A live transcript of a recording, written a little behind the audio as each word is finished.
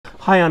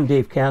Hi, I'm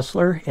Dave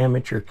Casler,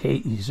 amateur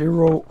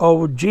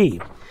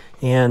KE0OG,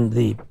 and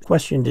the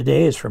question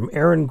today is from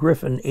Aaron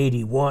Griffin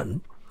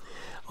 81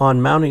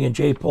 on mounting a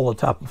J-pole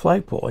atop a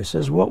flagpole. He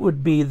says, what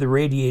would be the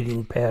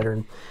radiating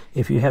pattern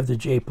if you have the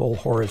J-pole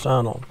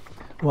horizontal?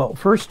 Well,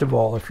 first of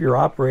all, if you're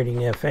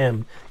operating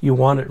FM, you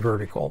want it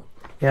vertical.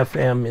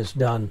 FM is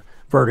done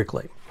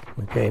vertically,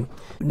 okay?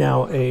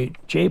 Now, a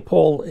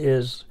J-pole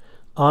is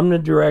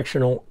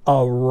omnidirectional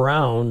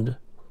around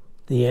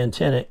the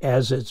antenna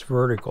as it's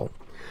vertical.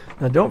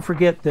 Now, don't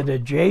forget that a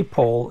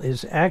J-pole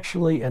is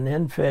actually an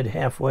end-fed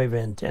half-wave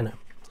antenna.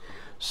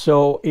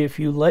 So if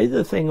you lay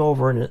the thing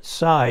over on its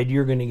side,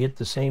 you're going to get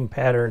the same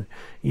pattern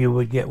you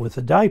would get with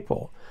a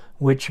dipole,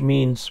 which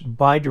means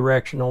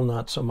bidirectional,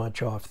 not so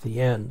much off the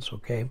ends,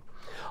 okay?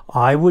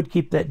 I would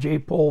keep that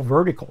J-pole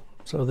vertical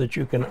so that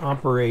you can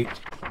operate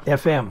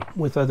FM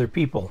with other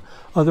people.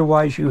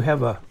 Otherwise, you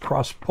have a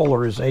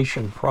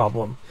cross-polarization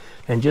problem.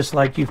 And just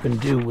like you can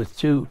do with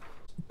two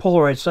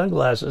Polaroid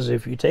sunglasses,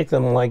 if you take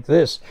them like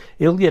this,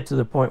 it'll get to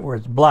the point where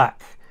it's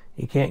black.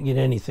 You can't get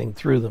anything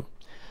through them.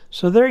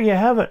 So there you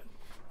have it.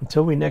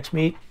 Until we next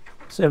meet,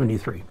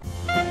 73.